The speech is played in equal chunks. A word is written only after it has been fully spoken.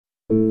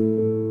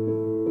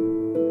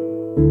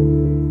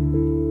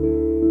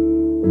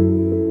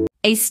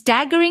A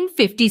staggering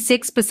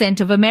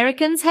 56% of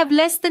Americans have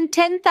less than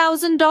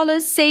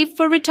 $10,000 saved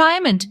for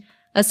retirement.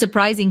 A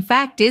surprising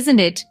fact, isn't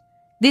it?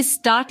 This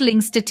startling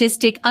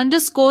statistic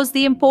underscores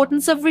the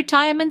importance of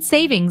retirement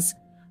savings.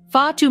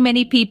 Far too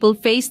many people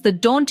face the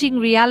daunting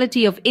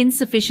reality of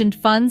insufficient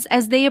funds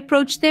as they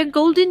approach their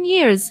golden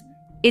years.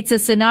 It's a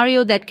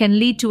scenario that can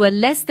lead to a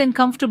less than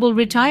comfortable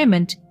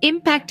retirement,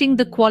 impacting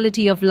the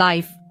quality of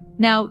life.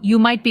 Now, you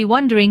might be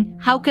wondering,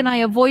 how can I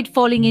avoid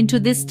falling into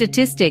this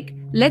statistic?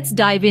 Let's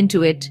dive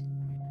into it.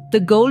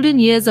 The golden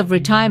years of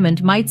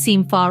retirement might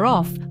seem far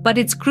off, but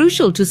it's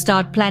crucial to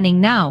start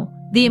planning now.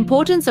 The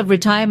importance of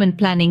retirement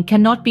planning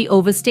cannot be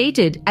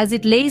overstated as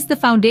it lays the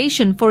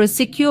foundation for a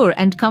secure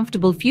and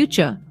comfortable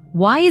future.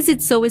 Why is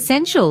it so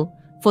essential?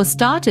 For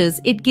starters,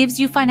 it gives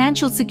you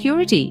financial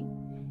security.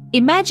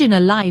 Imagine a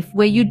life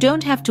where you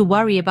don't have to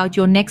worry about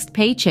your next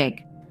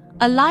paycheck.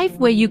 A life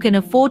where you can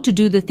afford to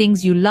do the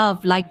things you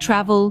love, like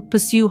travel,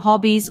 pursue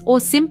hobbies, or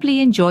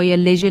simply enjoy a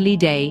leisurely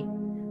day.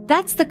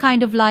 That's the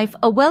kind of life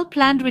a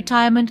well-planned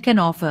retirement can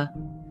offer.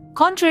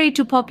 Contrary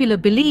to popular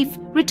belief,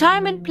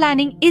 retirement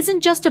planning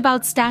isn't just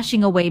about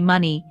stashing away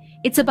money.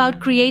 It's about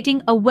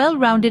creating a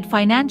well-rounded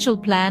financial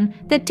plan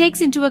that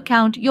takes into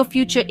account your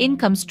future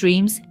income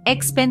streams,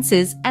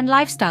 expenses, and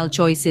lifestyle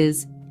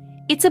choices.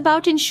 It's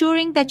about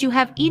ensuring that you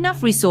have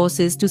enough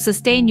resources to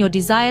sustain your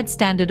desired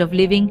standard of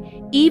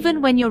living,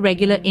 even when your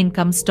regular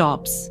income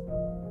stops.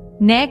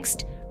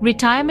 Next,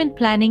 retirement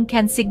planning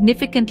can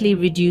significantly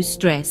reduce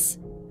stress.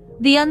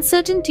 The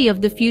uncertainty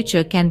of the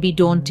future can be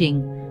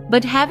daunting,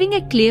 but having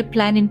a clear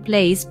plan in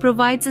place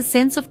provides a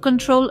sense of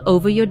control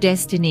over your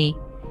destiny.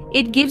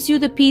 It gives you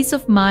the peace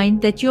of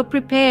mind that you're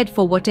prepared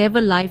for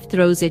whatever life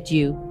throws at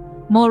you.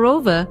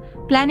 Moreover,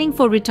 planning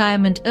for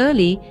retirement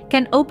early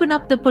can open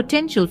up the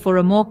potential for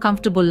a more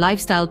comfortable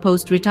lifestyle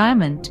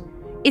post-retirement.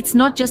 It's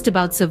not just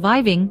about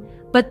surviving,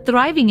 but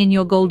thriving in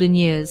your golden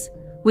years.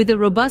 With a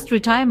robust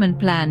retirement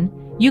plan,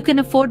 you can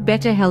afford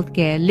better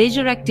healthcare,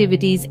 leisure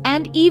activities,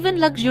 and even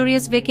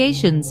luxurious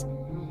vacations.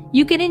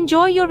 You can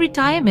enjoy your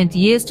retirement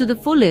years to the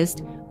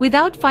fullest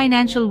without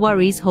financial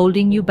worries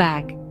holding you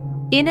back.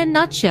 In a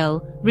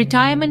nutshell,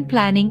 retirement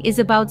planning is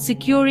about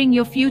securing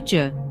your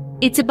future.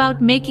 It's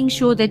about making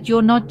sure that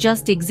you're not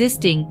just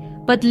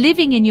existing, but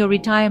living in your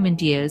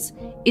retirement years.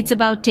 It's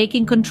about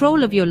taking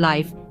control of your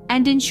life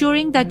and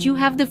ensuring that you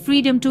have the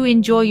freedom to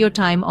enjoy your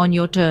time on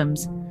your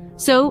terms.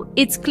 So,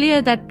 it's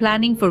clear that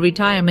planning for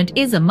retirement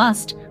is a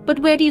must, but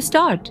where do you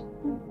start?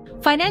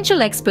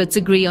 Financial experts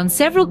agree on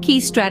several key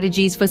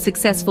strategies for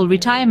successful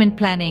retirement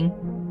planning.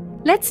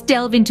 Let's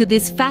delve into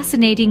this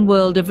fascinating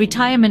world of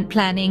retirement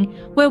planning,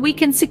 where we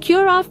can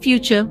secure our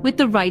future with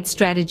the right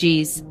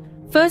strategies.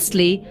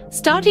 Firstly,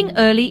 starting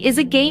early is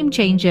a game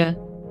changer.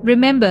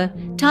 Remember,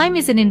 time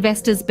is an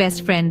investor's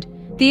best friend.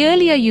 The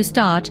earlier you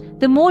start,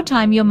 the more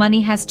time your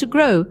money has to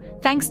grow,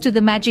 thanks to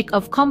the magic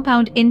of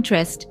compound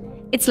interest.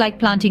 It's like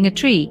planting a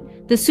tree.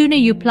 The sooner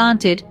you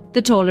plant it,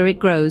 the taller it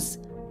grows.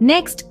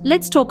 Next,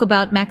 let's talk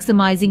about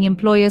maximizing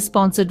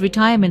employer-sponsored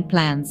retirement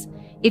plans.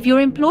 If your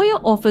employer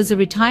offers a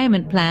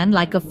retirement plan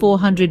like a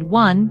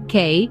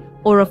 401k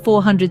or a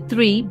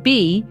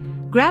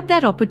 403b, grab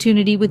that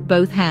opportunity with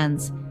both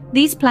hands.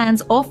 These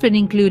plans often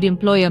include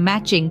employer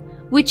matching,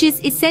 which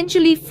is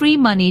essentially free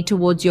money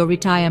towards your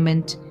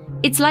retirement.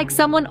 It's like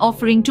someone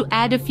offering to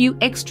add a few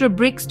extra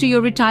bricks to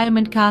your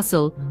retirement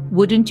castle.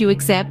 Wouldn't you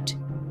accept?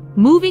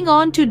 Moving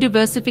on to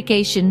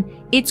diversification,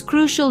 it's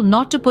crucial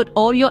not to put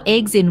all your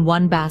eggs in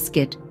one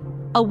basket.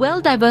 A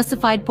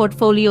well-diversified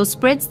portfolio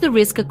spreads the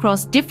risk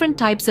across different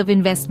types of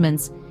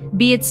investments,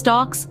 be it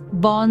stocks,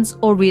 bonds,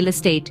 or real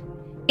estate.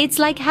 It's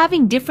like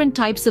having different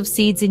types of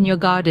seeds in your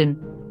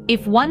garden.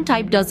 If one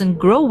type doesn't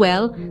grow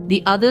well,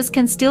 the others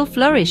can still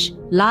flourish.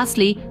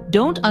 Lastly,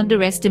 don't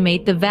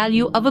underestimate the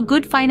value of a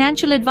good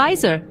financial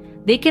advisor.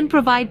 They can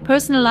provide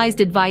personalized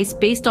advice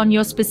based on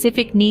your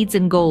specific needs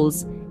and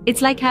goals.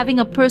 It's like having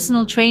a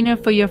personal trainer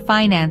for your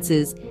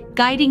finances,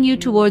 guiding you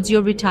towards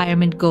your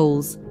retirement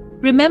goals.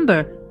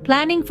 Remember,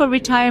 planning for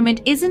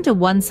retirement isn't a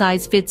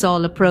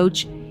one-size-fits-all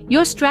approach.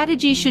 Your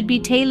strategy should be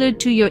tailored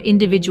to your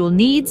individual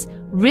needs,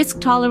 risk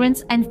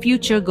tolerance, and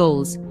future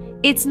goals.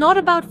 It's not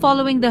about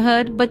following the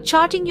herd, but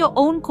charting your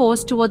own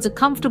course towards a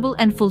comfortable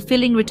and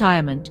fulfilling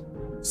retirement.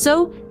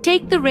 So,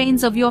 take the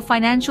reins of your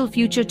financial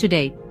future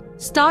today.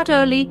 Start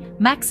early,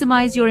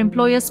 maximize your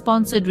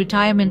employer-sponsored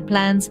retirement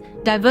plans,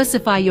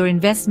 diversify your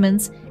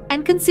investments,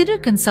 and consider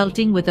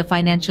consulting with a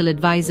financial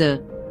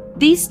advisor.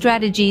 These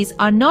strategies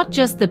are not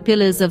just the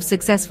pillars of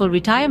successful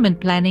retirement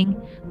planning,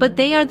 but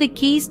they are the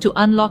keys to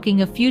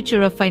unlocking a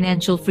future of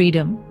financial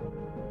freedom.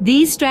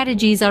 These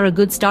strategies are a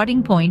good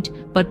starting point,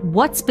 but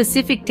what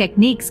specific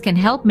techniques can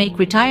help make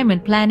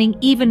retirement planning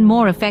even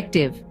more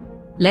effective?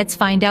 Let's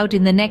find out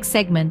in the next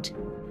segment.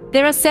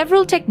 There are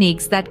several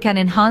techniques that can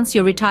enhance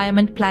your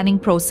retirement planning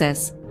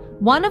process.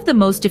 One of the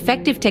most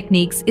effective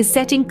techniques is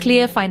setting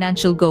clear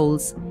financial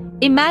goals.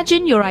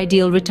 Imagine your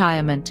ideal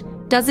retirement.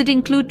 Does it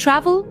include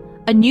travel,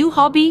 a new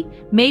hobby,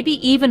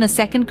 maybe even a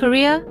second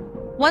career?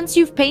 Once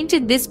you've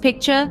painted this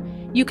picture,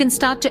 you can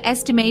start to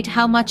estimate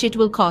how much it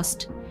will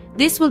cost.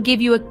 This will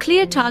give you a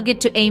clear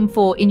target to aim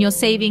for in your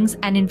savings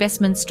and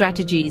investment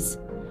strategies.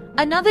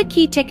 Another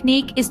key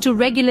technique is to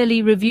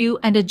regularly review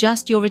and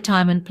adjust your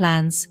retirement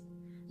plans.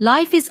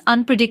 Life is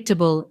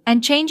unpredictable,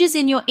 and changes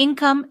in your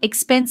income,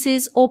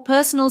 expenses, or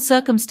personal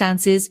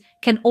circumstances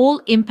can all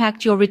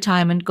impact your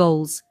retirement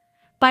goals.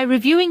 By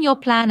reviewing your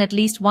plan at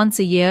least once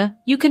a year,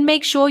 you can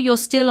make sure you're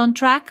still on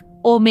track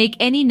or make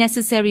any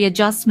necessary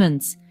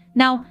adjustments.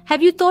 Now,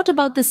 have you thought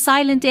about the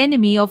silent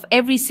enemy of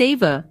every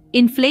saver,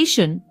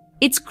 inflation?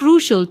 It's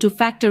crucial to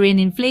factor in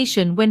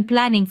inflation when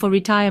planning for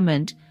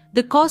retirement.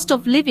 The cost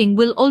of living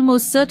will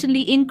almost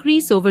certainly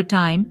increase over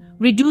time,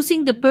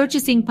 reducing the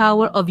purchasing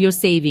power of your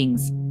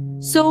savings.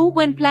 So,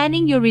 when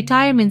planning your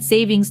retirement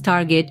savings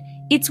target,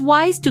 it's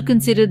wise to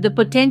consider the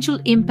potential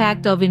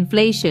impact of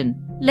inflation.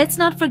 Let's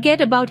not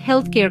forget about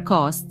healthcare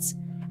costs.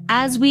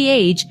 As we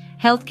age,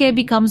 healthcare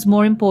becomes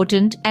more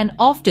important and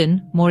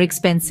often more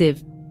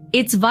expensive.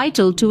 It's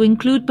vital to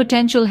include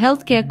potential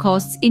healthcare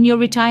costs in your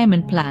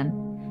retirement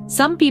plan.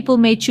 Some people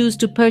may choose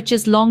to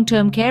purchase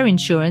long-term care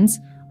insurance,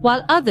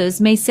 while others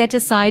may set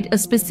aside a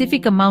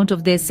specific amount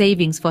of their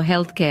savings for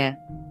healthcare.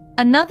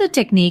 Another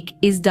technique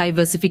is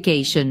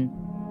diversification.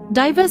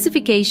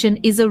 Diversification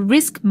is a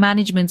risk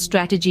management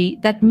strategy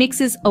that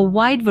mixes a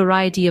wide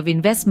variety of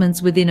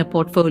investments within a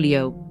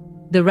portfolio.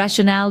 The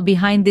rationale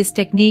behind this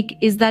technique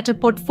is that a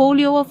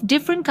portfolio of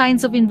different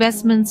kinds of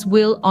investments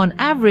will, on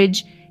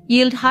average,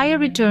 yield higher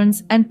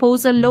returns and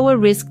pose a lower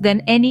risk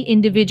than any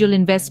individual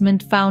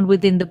investment found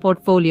within the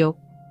portfolio.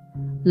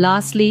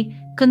 Lastly,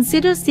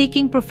 consider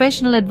seeking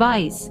professional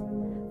advice.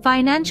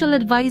 Financial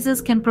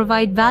advisors can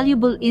provide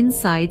valuable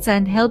insights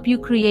and help you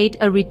create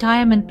a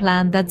retirement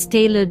plan that's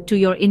tailored to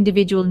your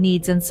individual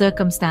needs and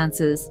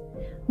circumstances.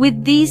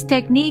 With these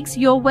techniques,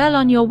 you're well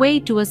on your way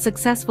to a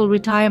successful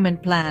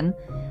retirement plan.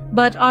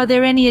 But are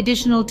there any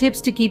additional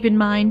tips to keep in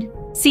mind?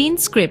 Scene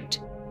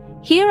script.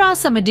 Here are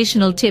some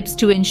additional tips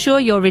to ensure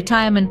your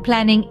retirement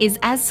planning is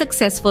as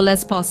successful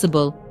as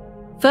possible.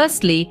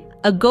 Firstly,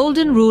 a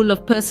golden rule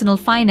of personal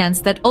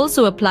finance that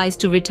also applies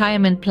to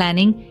retirement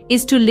planning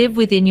is to live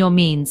within your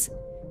means.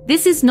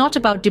 This is not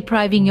about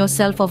depriving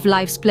yourself of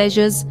life's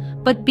pleasures,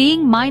 but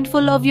being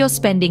mindful of your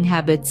spending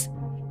habits.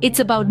 It's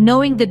about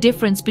knowing the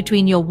difference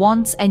between your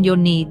wants and your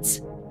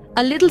needs.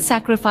 A little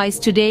sacrifice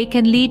today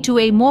can lead to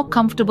a more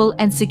comfortable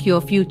and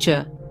secure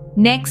future.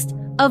 Next,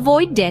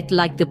 avoid debt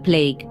like the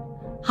plague.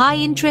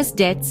 High-interest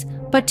debts,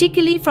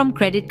 particularly from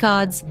credit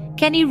cards,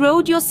 can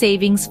erode your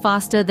savings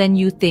faster than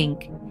you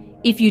think.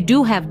 If you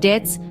do have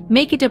debts,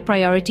 make it a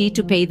priority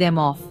to pay them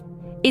off.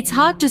 It's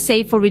hard to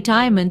save for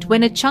retirement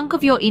when a chunk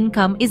of your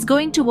income is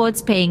going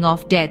towards paying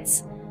off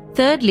debts.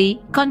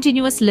 Thirdly,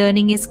 continuous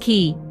learning is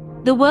key.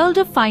 The world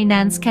of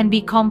finance can be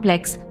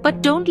complex,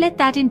 but don't let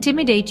that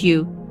intimidate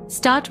you.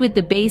 Start with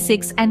the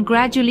basics and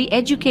gradually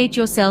educate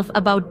yourself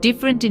about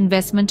different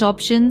investment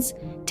options,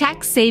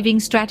 tax saving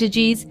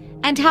strategies,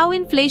 and how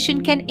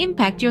inflation can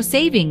impact your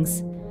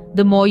savings.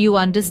 The more you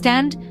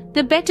understand,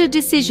 the better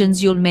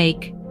decisions you'll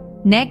make.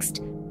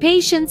 Next,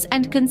 patience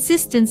and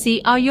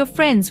consistency are your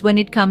friends when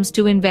it comes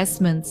to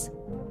investments.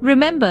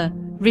 Remember,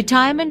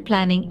 retirement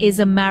planning is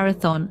a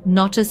marathon,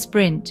 not a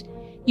sprint.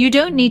 You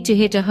don't need to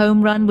hit a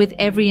home run with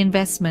every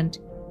investment.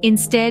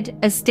 Instead,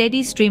 a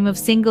steady stream of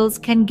singles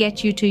can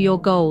get you to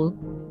your goal.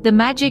 The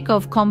magic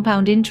of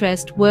compound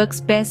interest works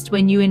best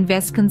when you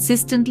invest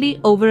consistently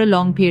over a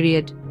long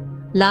period.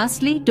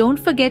 Lastly, don't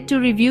forget to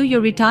review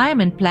your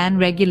retirement plan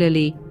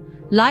regularly.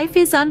 Life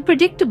is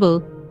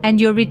unpredictable, and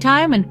your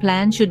retirement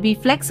plan should be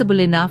flexible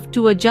enough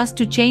to adjust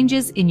to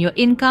changes in your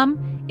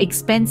income,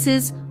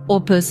 expenses, or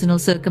personal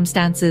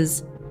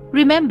circumstances.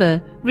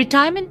 Remember,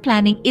 retirement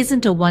planning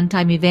isn't a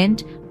one-time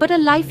event, but a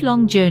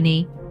lifelong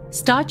journey.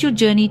 Start your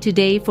journey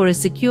today for a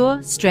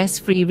secure,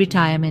 stress-free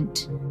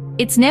retirement.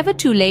 It's never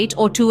too late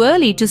or too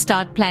early to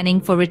start planning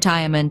for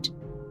retirement.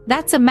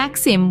 That's a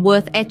maxim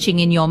worth etching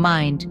in your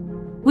mind.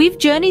 We've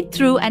journeyed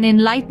through an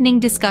enlightening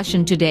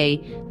discussion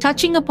today,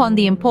 touching upon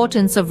the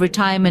importance of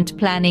retirement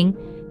planning,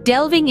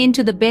 delving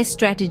into the best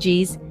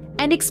strategies,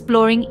 and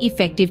exploring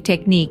effective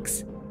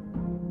techniques.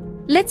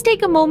 Let's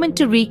take a moment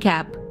to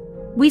recap.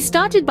 We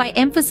started by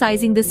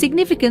emphasizing the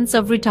significance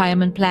of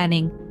retirement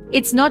planning.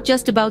 It's not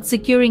just about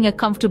securing a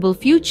comfortable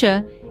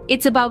future,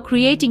 it's about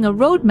creating a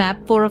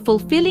roadmap for a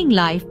fulfilling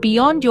life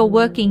beyond your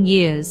working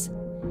years.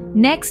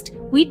 Next,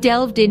 we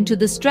delved into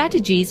the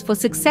strategies for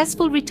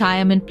successful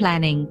retirement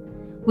planning.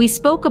 We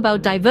spoke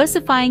about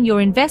diversifying your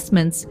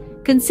investments,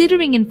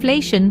 considering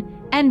inflation,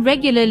 and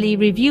regularly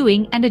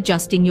reviewing and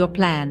adjusting your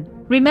plan.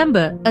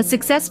 Remember, a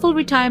successful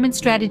retirement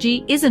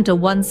strategy isn't a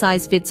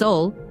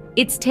one-size-fits-all.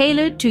 It's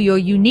tailored to your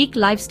unique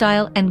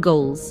lifestyle and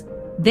goals.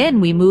 Then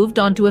we moved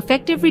on to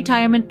effective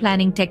retirement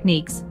planning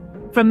techniques.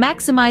 From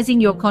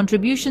maximizing your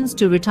contributions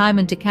to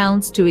retirement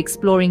accounts to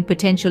exploring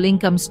potential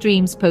income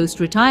streams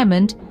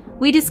post-retirement,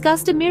 we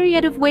discussed a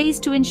myriad of ways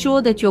to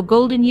ensure that your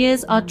golden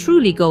years are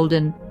truly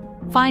golden.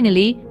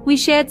 Finally, we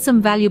shared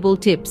some valuable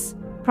tips.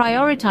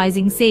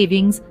 Prioritizing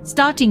savings,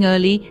 starting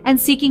early, and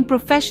seeking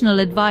professional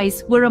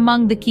advice were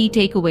among the key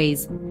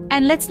takeaways.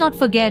 And let's not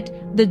forget,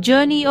 the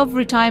journey of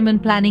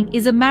retirement planning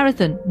is a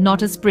marathon,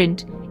 not a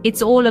sprint.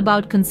 It's all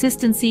about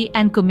consistency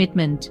and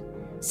commitment.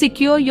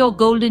 Secure your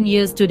golden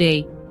years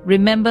today.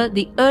 Remember,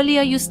 the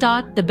earlier you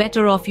start, the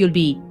better off you'll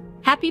be.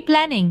 Happy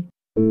planning!